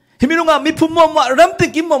เห็นมีนุ่งอ่ะมีผู้มัวรำติ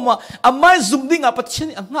กิมมัวอาไม่ซุ่มดิ่งอ่ะปัจจัย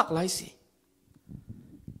นี้งักไหลสิ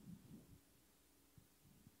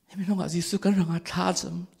เห็นมีนุ่งอ่ะยิสุกันรังอ่ะท้า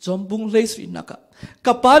จอมบุ้งเลสุนัก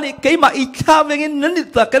กับปานี่เกี่ยมาอีกข้าวเองนั่นนี่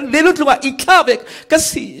ตากันเลี้ยงลูกมาอีกข้าวเองก็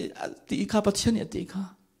สิตีข้าปัจจัยนี้ตีข้า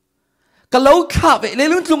ก็เล่าข้าวเองเลี้ยง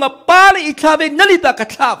ลูกมาปานี่อีกข้าวเองนั่นนี่ตาก็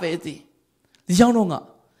ข้าวเองตียังนุ่งอ่ะ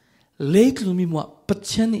เล็กลุมิมัวปัจ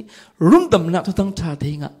จัยนี้รุ่มดำนักทุกทั้งชา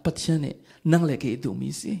ติงะปัจจัยนี้นั่งเล็กดูมิ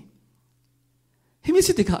สิเฮมิ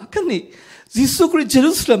สิติกากันนี่ยิสุคริสต์เย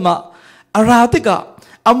รูซาเล็มอาราติกา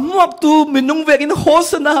อามักตูมินุงเวกินโฮ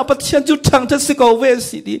สนาปัจจัยจุดทางเทศกาลเว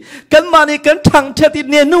สิดีกันมานี่กันทางเทติ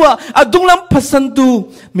เนนัวอดุงลำพัสันตู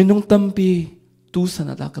มินุงตั้มปีตูสน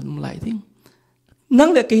าดากันมุไลดิ้งนั่ง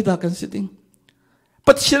เล็กดากันสิดิ้ง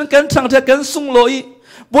ปัจจัยกันทางเทกันสุงลอย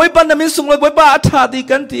บอยปันนั้นมีสุงลอยบอยบ้าชาติ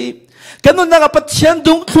กันทีกันนั่งกับปัจจัย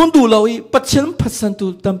ดุงทุนดูลอยปัจจัยพัสันตู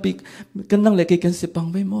ตั้มปีกันนั่งเล็กกันสิปัง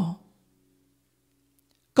ไม่หมอ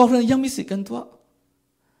ก็เรื่องยังมีสิกันตัว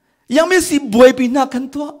ยังไม่สิบวยปีนักกัน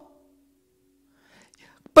ตัว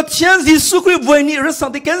ปัจจัยยิสุคริสต์บวยนี่รักษา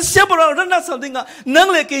ที่กันเสียบเราเรื่องรักษาที่งะนั่ง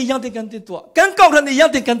เล็กยังที่กันติดตัวกันเก่าเรื่องนี้ยัง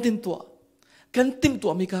ที่กันติดตัวกันติมตั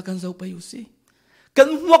วมีการกันเจ้าไปอยู่สิกัน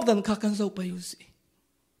หวกดันข้ากันเจ้าไปอยู่สิ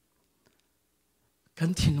กั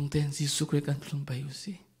นทิ้งลงเต็นยิสุคริสต์กันลงไปอยู่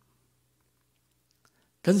สิ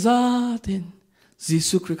กันซาเต็นยิ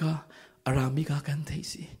สุคริสต์อารามิกากันเท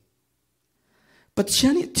สิ ปัจจั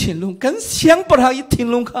ยนี้ทิ้งลงกันเสียงประหารทิ้ง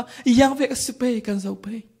ลงค่ะยังเวกสิเปกันเจ้าเป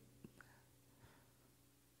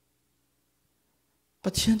ปั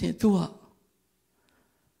จจัยนี้ตัว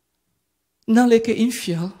นั่งเล็กอิน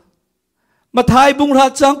ฟิลมาทายบุงรา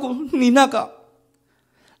จังกุนี่นักะ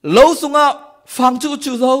โลสุงะฟัง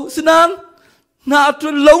จู่เราสินั้นน่าจ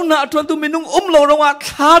นโลน่าจนตัวมินุงโลระว่า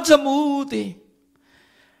ข้าจะมูตี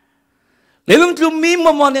เลวงจุมีม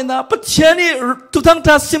ามอนเนี่ยนะปัจจัยนี้ทุกทั้ง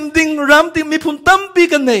ท่าซิมดิ้งรำติ้งมีพุ่นตั้มปี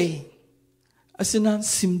กันเลยสินั้น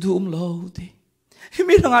ซิมดูโลตี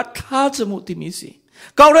มีทางอาข้าจะมูตีมีสิ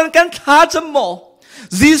ก่อนกันข้าจะมู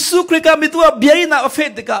Jesus Christ mi tua biai na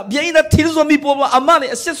afet ka biai na thilzo mi po amane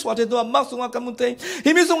assess wa te tua mak sunga kamunte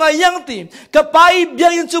himi sunga yang ti ka pai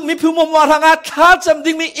biai chu mi phu mo wa ranga kha cham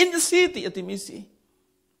ding mi in city ati mi si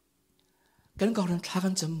kan ka ran kha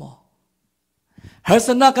kan cham mo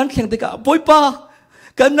harsana kan kheng te ka boipa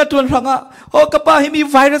kan na tun ranga o ka pa himi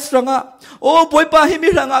virus ranga o boipa himi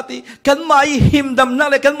ranga ti kan mai him dam na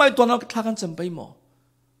le kan mai to na kha kan cham pai mo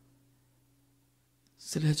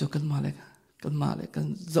sele jo kan ma leกันมาเลยกัน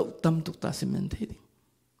เจ้าตั้มตุกตาสิมันเทีย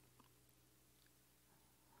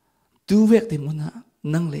ดูเวกเต็มนะ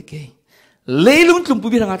นั่งเลยเกเลยลุงกลุ่มผู้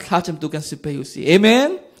บิดางข้าจำตัวกันสิไปอยู่สิเอเมน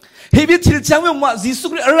เฮ้ยที่จังเมื่อมาจิสุ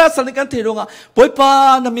กรีอะไรสันนิกันเทโรงอ่ะปอยป้า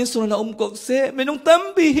น้ำมินสุนันกกเสไม่ต้องตั้ม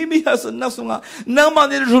บีเฮ้ยมีฮัสนักสุงอ่ะนั่งมา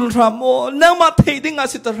ในรุนรามโมนั่งมาเทดิ้งอา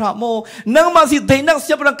สิตรามโมนั่งมาสิเดนักเ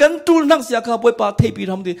สียบรังกันตูนักเสียข้าปอยป้าเทปี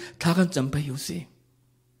ทำดีข้ากันจำไปอยู่สิ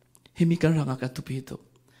เฮ้ยมีกันรังกันทุบปีตุ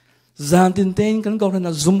จานตินเตนกันก็เร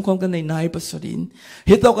าzoomคอมกันในนายประสดินเ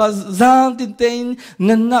หตุว่าจานตินเตนเ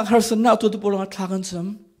งินนักหาสนาตัวตุปลงทากันซ้ำ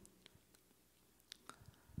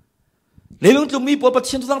เลยลงจุมีปวดปัจเ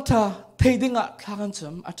จียนตุตั้งท่าเทดิ้งอ่ะทากันซ้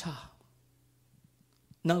ำอัฐา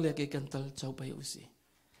นั่งเลี้ยกันตัลเจ้าไปอยู่สิ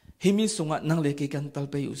เฮมิสงอ่ะนั่งเลี้ยกันตัล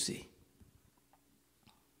ไปอยู่สิ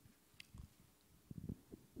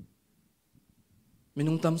มิ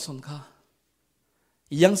นุงตามสนค่ะ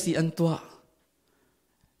ยังสีอันตัว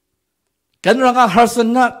กันรังอาหารส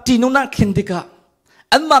นะที่นุ่งนักขินติกะ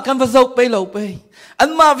อันมากันฟะเจ้าไปเหล่าไปอัน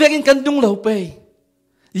มาเวกินกันดุงเหล่าไป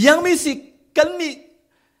ยังไม่สิกันมี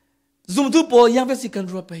ซุ่มทุบปอยังไม่สิกัน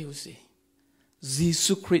รัวไปอยู่สิยิ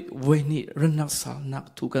สุคริสต์เวนี่รันนักสาวนัก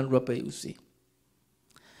ถูกกันรัวไปอยู่สิ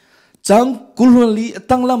จังกุลลี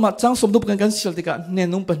ตั้งละมาจังสมดุปกันเสียติกะเน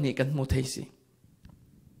นุ่งปนีกันมุเทสิ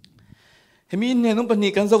เฮมีเนนุ่งปนี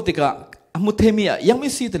กันเจ้าติกะมุเทมีอะยังไม่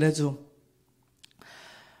สิแต่ละจู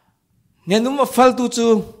เนี่ยนุ่มฟัลตูจู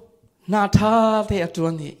นาทาเตอจว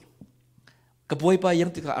นนี่กบวยปายัง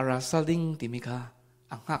ติกาอาราซาลิงติมิกา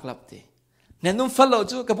อังหักลับติเนี่ยนุ่มฟัลเรา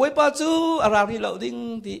จูกบวยปาจูอาราริเราดิ้ง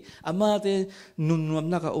ติอามาเตนุนนวม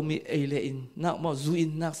นักอมีเอเลอินนักมาจูอิ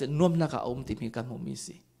นนักเสนวมนักอมติมิกันมุมิ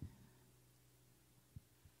สิ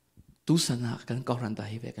ตุสนากันกอรันตา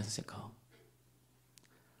ฮิเวกันเสกเอา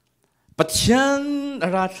ปัจจัยอา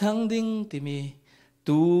ราทังดิ้งติมิ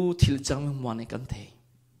ตูทิลจังมันวันกันเท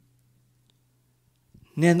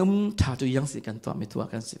เนี่ยนุ่มชาจูยังสิกันตัวไม่ตัว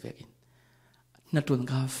กันสิเวกินนัดตุน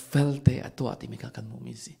กาเฟลเตอตัวที่มีกันมุ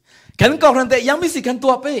มิสิกันก่อนแต่ยังไม่สิกันตั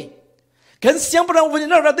วไปกันเสียงพลังวิญญ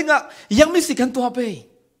าณระดึงอ่ะยังไม่สิกันตัวไป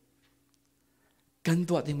กัน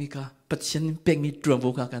ตัวที่มีกันปัจจัยเป็นมีตรวจบุ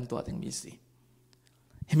กกันตัวที่มีสิ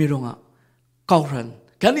เห็นมีรงอ่ะก่อน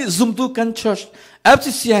กันนี่ซุ่มตัวกันเชิร์ชเอฟ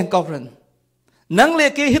ซีซีอันก่อนนั่งเล็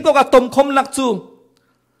กฮิตตัวกับตมคมหลักจู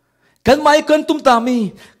กันไม่กันตุ้มตามี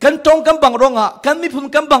กันตรงกันบังรองอ่ะกันมีพุ่น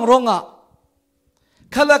กันบังรองอ่ะ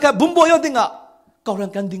ข้าละค่ะบุ้มโบยดิ้งอ่ะก่อ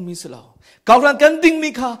นกันดิ้งมีสลาวก่อนกันดิ้งมี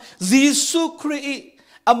ค่ะยิสุคริสต์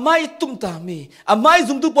อาไม่ตุ้มตามีอาไม่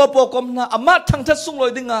ซุ่มตัวปอคมนะอาไม่ทั้งทัศน์ส่งลอ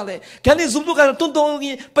ยดิ้งอะไรกันนี่ซุ่มตัวกันตุ้มตรง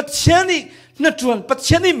นี้ปัจจัยนี้นัดจวนปัจ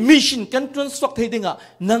จัยนี้มิชชั่นกันจวนสวักเทดิ้งอ่ะ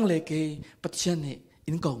นั่งเล็กปัจจัยนี้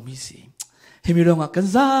อินกองมีสิเฮมิรองกัน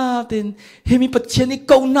ซาตินเฮมิปัจจัยนี้เ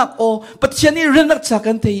ก่านักโอปัจจัยนี้เรื่องนักจาก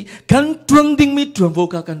กันที่กันตรวจดิ้งมีตรวจโว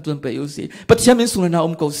กากันตรวจไปอยู่สิปัจจัยนี้สุนัน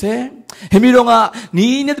เก่าเสเฮมิรอง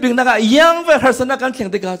นี่เนี่ยเป็นนักยังเวหาสนากันแข่ง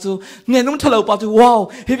ติกาจูเนี่ยนุ่งทะเลาปาจูว้าว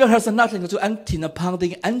เฮมิหาสนาแข่งจูอันที่นับพังดิ้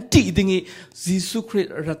งอันที่ดิ้งยิสุคริส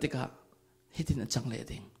ต์รัติกาเฮตินัจังเลย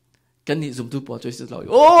ดิ้งกันนี่ซุ่มตัวปอช่วยสิเรา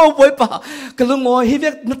โอ้บอยป่ะกันลุงงอเฮเว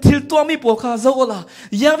กนัดทิลตัวมีปวดขาเจ้าละ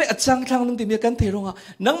ยังเวกจังทางนึงที่มีกันเทรง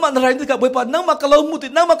นั่งมันอะไรนี่กับบอยป่ะนั่งมากะลามุด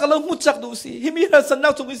นั่งมากะลามุดจักดูสิเฮมีรัศนา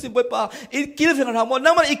จุมิสิบอยป่ะอีกิลเวงเราหมด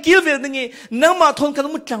นั่งมันอีกิลเวงนึงนั่งมาทนกัน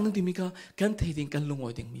มุดจังนึงที่มีกันเทดิ้งกันลุงงอ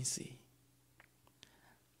ดิ้งมีสิ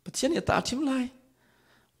ปัจจัยนี้ตาชิมไล่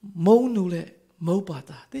มูนูเล่มูปา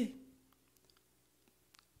ตาดิ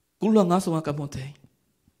กุลงาสวงกันหมดเท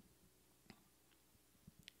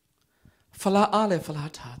ฟลาอะไรฟลา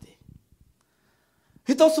ชาดิ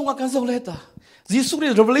ฮิตเอาสุงกันส่งเลต้ายิสุคริ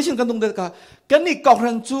สต์ revelation กันตรงเด็กกันนี่ก่อ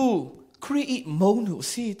นจู ครีอีโมนุ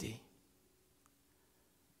สิติ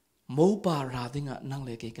โมปาราดิงะนั่งเล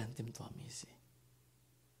กกันเต็มตัวมีสิ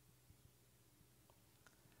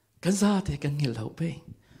กันซาเตกันเงินเราไป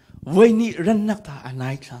วันนี้รันนักตาอันไหน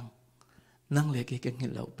ครั้งนั่งเลกกันเงิ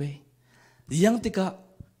นเราไปยังติกะ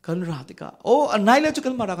กันราติกะโอ้อันไหนเลยจุกั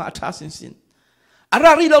นมารักอัฐาสินสินอะไร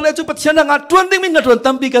เราเลยจุปัจจัยนังอัดวันนี้มินนัดวัน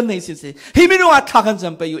ตั้มปีกันในสินสิฮิมิโนอัฐากันจ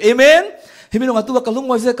ำไปอยู่เอเมนฮิมิโนอัตัวกัลลุง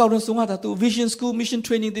ว่าจะเขาเรื่องสุงาตาตัว Vision School Mission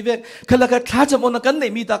Training ที่เวกขลักท้าจำอนักันใน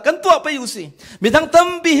มีตากันตัวไปอยู่สิมีทั้งตั้ม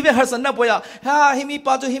ปีฮิมิฮัสนับว่าฮิมิ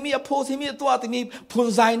ป้าจูฮิมิอโพสฮิมิตัวที่มีพูน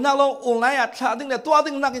ใจน่าเราออนไลน์อัฐาดิ้งแต่ตัว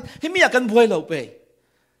ดิ้งนักฮิมิอยากกันบวยเราไป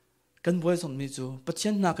กันบวยสนมิจูปัจจั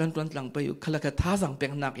ยนักกันตัวหลังไปอยู่ขลักท้าสังเป็น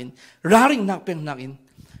นักอินราริงนักเป็นนักอิน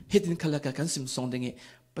เฮดินขลักกันสิมสองดิ้ง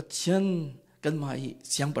ปัจจัยกันมาอี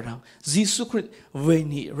เสียงปรังยิสุคริสเว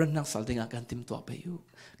นีรันนักสัลดิ้งกันติมตัวไปอยู่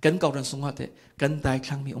กันเก่ารันสงฆ์แต่กันตายค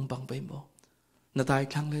รั้งมีองค์บังไปบ่นาตาย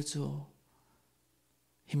ครั้งเลยจู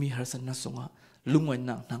ฮิมีฮาร์สันนักสงฆ์ลุงวัน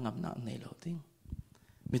นักนางอับนักในเราติ้ง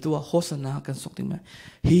มีตัวโฮสนากันสกติ้งไหม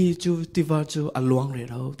ฮีจูติวาจูอลวงเร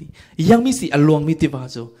เราดิยังมีสิอลวงมีติวา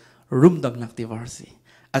จูรุมดำนักติวาสิ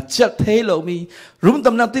อาจจะเทเรามีรุมด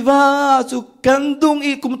ำนักติวาจูกันดุง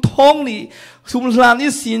อีกุมท้องนี่สุมลานิ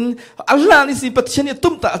สินอัลลานิสิปัจจัย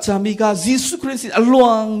ตุ้มตาจามีกายิสุคริสต์อลว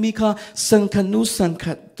งมีกาสังขันุสัง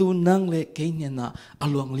ขัดตูนังเล็กเกียนะอ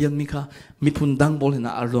ลวงเลี้ยมมีกามีพุนดังบอลน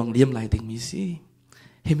ะอลวงเลี้ยมไหลเด็กมีสิ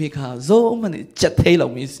เฮมีกาโซมันจัดเทเรา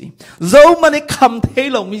มีสิโซมันคำเท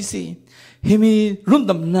เรามีสิเฮมีรุม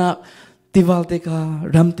ดำนักที่ว่าเด็ก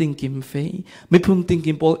รำติงกิมเฟยไม่พุ่งติง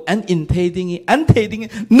กิมพอลอันอินเทดิ้งอันเทดิ้ง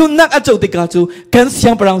นุนนักอาจจะเด็กอาจูกันเสีย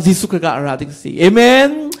งพลังยิสุคริสต์อาราดิกสิเอเมน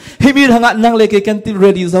ฮิมีทางนั่งเล็กกันที่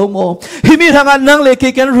ready โซโมฮิมีทางนั่งเล็ก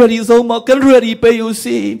กัน ready โซโมกัน ready ไปอยู่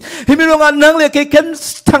สิฮิมีทางนั่งเล็กกัน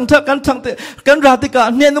ทั้งกันราติกา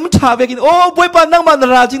เนี่ยนุ่มชาเวกินโอ้บวยปานั่งมัน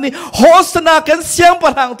ราจินี่โฮสนากันเสียงพ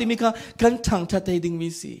ลังที่มีกันทั้งเทดิ้ง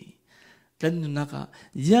มีสิกันนุนัก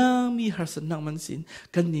ยังมีฮาร์สนักมันสิน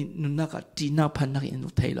กันนี่นุนักจีน่าพันนักอินุ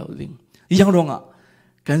ไทยเราลิงยังร้อง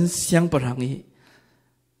กันเสียงพลังนี้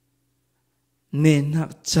เนนัก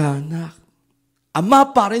จานักอามา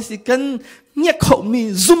ปาริสิกันเนี่ยเขามี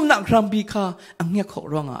ซุ่มนักรำบิกาอันเนี่ยเขา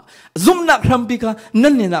ร้องซุ่มนักรำบิกา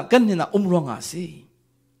นั่นเนี่ยนะกันเนี่ยนะร้องสิ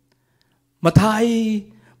มาไทย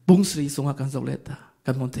บุ้งสรีสงกันสกเลตา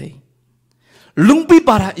กันมอนเทลุงปีป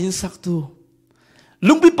าราอินสักตู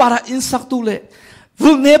ลุงปีปาราอินสักตูเล่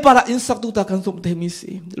วุ้งเนปาราอินสักตูตากันสมเทมิ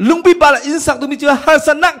สิลุงปีปาราอินสักตูมีจูฮาส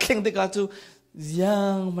นักเข่งเด็กาจูยั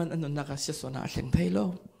งมันอันนั้นนักเสียสนาเข่งไทยโล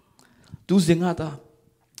ดูเสียงตา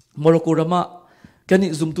มรกุรมากันนี่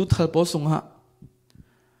ซุ่มตุทัลโพสงะ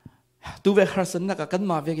ดูเวฮาร์สันนักกัน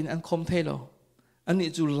มาเวกินอันคอมเทโลอันนี้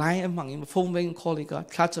จูไลน์มังอินโฟมเวงคอลิกา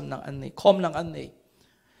คลาจำนักอันนี้คอมนักอันนี้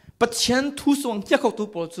ปัจจัยทุสวงเจ้าเขาตุ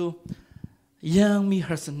โพจูยังมีฮ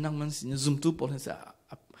าร์สันนักมันสิซุ่มตุโพลเสีย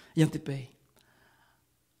ยังติดไป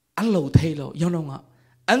อันเราเทโลยังน้อง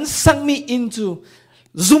อันสังมีอินจู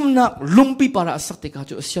ซุ่มนักลุงปีปาราสักติกา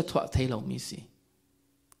จูเสียทั่วเทโลมีสิ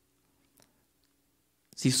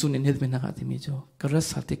สิสุนินเห็นเป็นนักที่มีจ้ากระ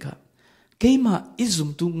สัติกาเกี่ยมาอิซุม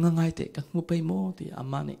ตุงง่ายเตะกันมุไปโมที่อา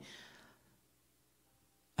มานี่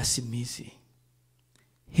อาศิมีสิ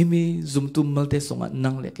เฮมีซุมตุมัลเตส่งนั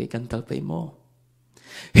งเล็กกันตัลไปโม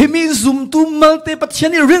เฮมีซุมตุมัลเตปัจจัย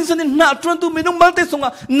นี้เรื่องสันนิษฐานตรันตุไม่ต้องมัลเตส่ง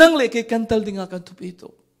นังเล็กกันตัลดิ่งกันทุบอีโต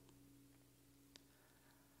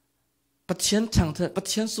ปัจจัยช่างเถอะปัจ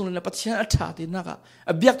จัยสุนันปัจจัยอัจฉรินัก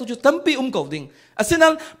เบียกตัวจุดตั้มปีเก่าดิ่งอาศัยนั้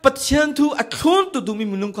นปัจจัยทุกอัครตัวดูมี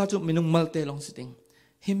มุนุงข้าจุมีนุงมัลเตลองสิดิ่ง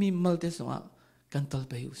เฮมีมัลเตส่งกันตัล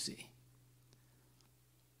ไปอยู่สิ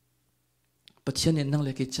ปัจจัยนี้นั่งเ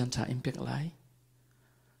ล็กจันทร์อิมแพกไล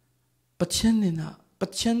ปัจจัยนี้นะปั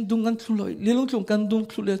จจัยดุงกันทุลอยเลี้ยงจงกันดุง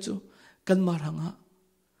ทุเลยจูกันมารัง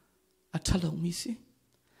อัจฉริมีสิ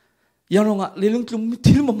ยังร้องเลี้ยงจงมี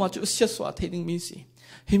ที่มันมาจูเสียสวะเทนิงมีสิ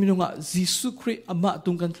เฮมิลงยิสุคริสต์อามา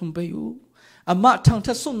ตุงกันทุนไปอยู่อามาทาง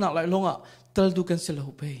ทัศสุนักไหลลงตลดูกันเสลา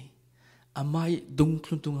ไปอามาดุง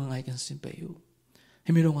ทุนตุงง่ายกันสิไปอยู่เฮ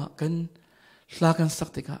มิลงกันลากันสั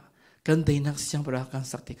กติกะกันได้นักเสียงพระกัน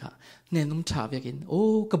สักติกะเนนุ่มชาเวกินโอ้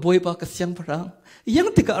กบวยปากเสียงพระยัง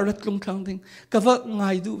ติกะอรัดลงทางดิ่งกะว่าง่า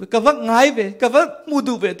ยดูกะว่าง่ายเวกะว่ามู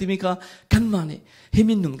ดูเวที่มีกันมาเนี่ยเฮ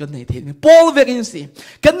มินุ่งกันในเทนปอลเวกินสิ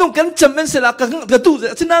กันนุ่งกันจำเป็นเสลากันกระดู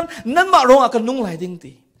ฉะนั้นนั่นมาร้องกันนุ่งไหลดิ่ง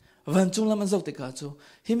ตีวันจุงละมันจะติกะจู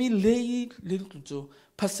เฮมิเลี้ยจู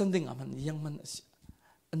พัฒน์ดิ่งมันยังมัน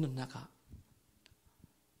อันนั้นนัก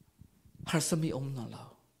ฮาร์สมีอมนั่นแล้ว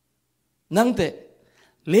นั่งเตะ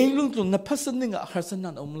เลี้ยงลุงจุนนับพัฒน์ดิ่งฮาร์ส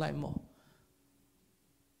นั่นอมไหลโม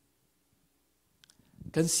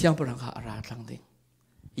กันเสียงพลังอาราทังดิ่ง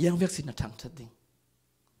ยังเวกสินทางทัดดิ่ง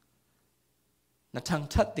na thang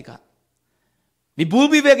that tika mi bul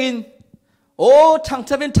bi vegin o thang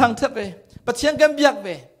that ben thang that ve pathian kan biak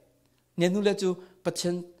ve ne nu le chu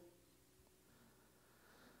pathian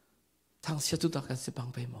thang sia tu ta kan se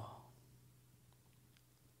bang pe mo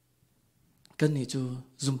kan ni chu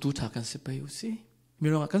zum tu tha kan se pe u si mi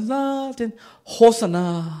rong kan za ten hosana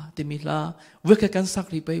te mi la we kan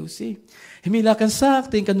sak ri pe u si mi la kan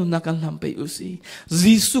sak ten kan nu na kan lam pe u si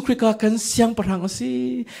Jesu Christ ka kan siang parang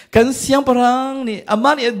si kan siang parang ni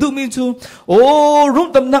amani du mi chu o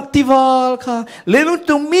rum tam nak tiwal kha le lu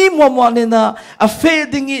tu mi mo mo ne na a fe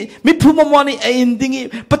dingi mi phu mo mo ni a in dingi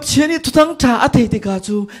pathiani thutang tha a the te ka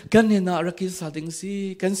chu kan ne na ra ki sa ding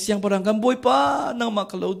si kan siang parang kan boy pa nang ma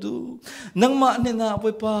kalo du nang ma ne na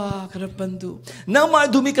boy pa karapan du nang ma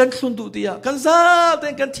du mi kan thun du dia kan za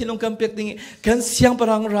ten kan thilong kan pek dingi kan siang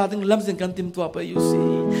parang ra ding lam zen kan tim tua pa yu si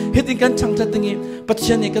hiting kan chang chat dingi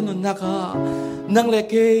pathiani kan nun na ka nang le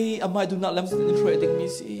ke amai du na lam zen in thre ding mi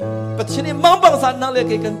si pathiani mang bang sa nang le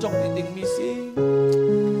ke kan chong ding mi si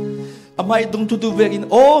amai dung tu vegin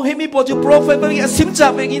oh hemi po ju prophet vegin asim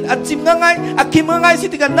cha vegin achim ngai akim ngai si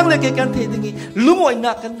tikan nang le ke kan the dingi lumoi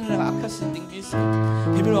na kan ra ka sin ding mi si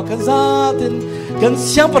hemi ro kan za ten kan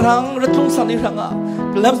siang parang ra tung san ni ranga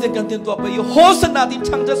lam zen kan tin tua pa yu hosana din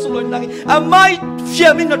chang ja suloi na amai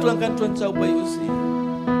fia min na tuang kan tuan chau pa yu si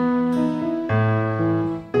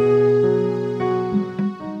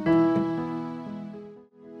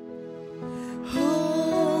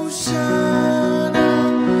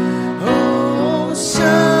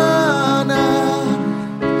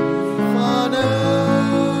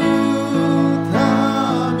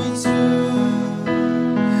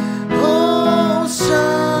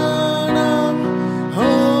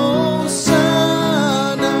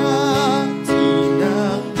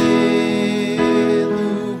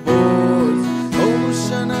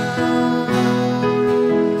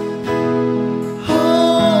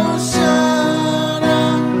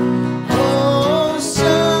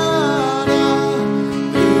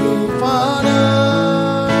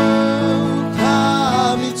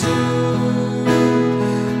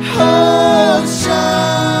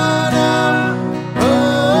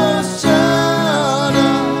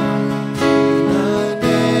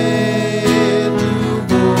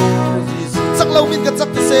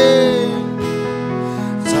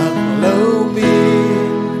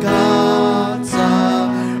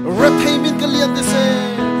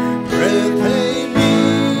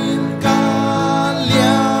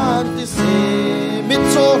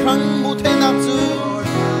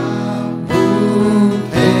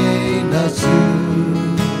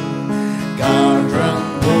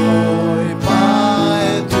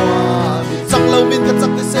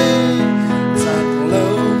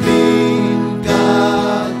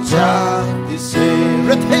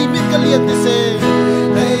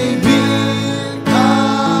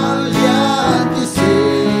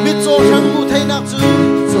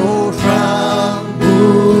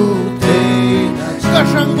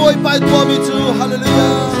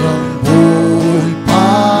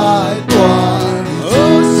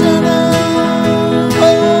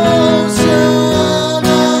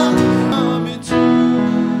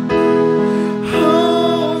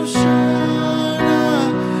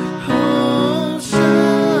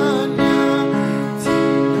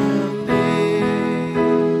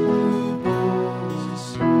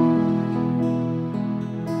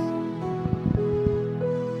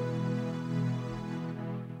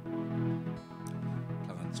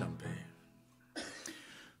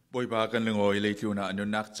kan lungoi leitu na anu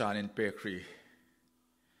nak chan in pekri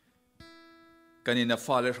kan in a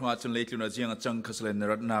father nga chun leitu na jiang chang khaslen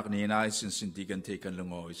rat nak ni na sin sin ti kan te kan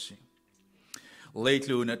lungoi si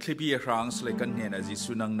leitu na klipi rang sle kan ne na ji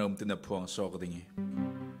sunang nom tin na phong sok dingi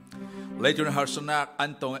leitu na harsanak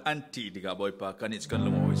antong anti diga boy pa kan it's kan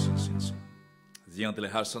lungoi sin sin jiang tele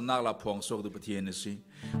harsanak la phong sok du pathian ni si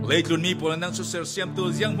leitu ni pol nang su ser siam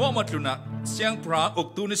tu jiang mo matluna siang pra ok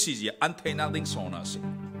tu ni si ji an thai nak ding sona si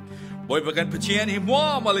boy bagan pathian hi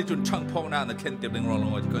mo ma le tun chang phong na na ken te ding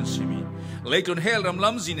rong oi kan simi le tun hel ram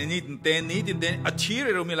lam zin ni tin ten a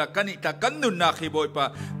thire ro mi la kan ta kan nun na khi boy pa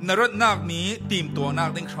narat nak mi tim to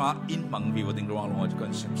nak ding khra in mang vi wa ding rong oi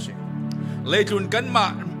kan sim si le tun kan ma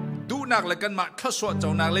du nak le kan ma thlawsuah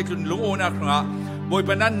chau nak le tun lungo na khra boy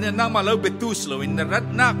pa nan nang ma lo betus lo in narat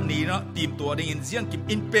nak ni na tim to ding in jiang kim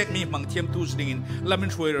impact mi mang thiam tu ding in lamin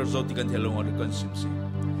shoi ro zo ti kan helong oi kan sim si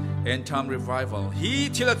end time revival hi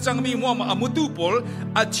thila changmi mo ma amutu pol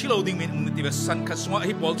a chilo ding min ti ba san khaswa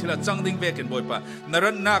hi pol thila chang ding ve ken boy pa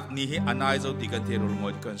naran nak ni hi anai zo ti kan thero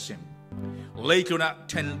ngoi kan sim เลยคือนะ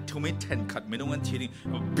10 to me 10ขัดไม่ต้องกันทีนึง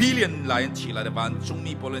billion หลายทีหลายวันจง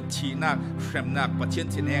มีพลังทีนักแรมนักประเทศ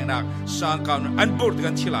ที่แห่งนักสร้างการอันบดกั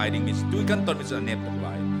นทีหลายดิ่งมิสด้วยกันตอนมิสอันเน็ตตัวหล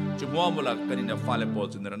ายจุดมั่วมุลกันในฟ้าเลบอล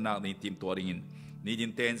จนนักในทีมตัวดิ่งนี่ดิ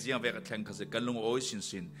นเต้นเสียงเวกแข่งขันกันลงโอ้ย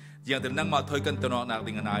สินยังแต่นั่งมาถอยกันตัวนัก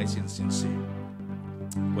ดิ่งนายสิน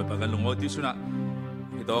วันประกันลงโอ้ยที่สุนัข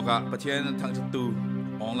ที่ตัวกับประเทศทางตู้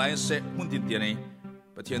ออนไลน์เซ็ตหุ่นดินเตียนี่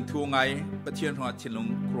ประเทศทั่วไงประเทศหัวทิลง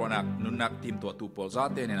โครนักนุนักทีมตัวตูโปรซา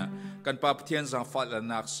เตเนี่ยนะกันป่าประเทศสังฟัด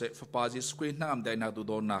นักเซ็ตฟ้าจีสกรีนน้ำได้นักดูโ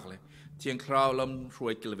ดนนักเลยเทียงคราวลำรว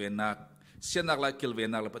ยกิลเวนักเสียนักไล่กิลเว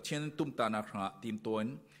นักเลยประเทศตุ้มตานักหาทีมตัว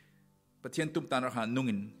นี้ประเทศตุ้มตานักหานุ่ง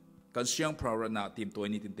อินกันเสียงพราวนักทีมตัว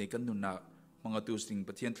นี้ติดกันนุนักมังกรตุสิงป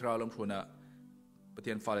ระเทศคราวลำรวยนักประเท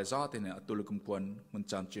ศฟ้าเลซาเตเนี่ยตุลกุมควนมัน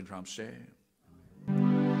จำจินรามเซ่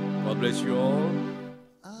God bless you all.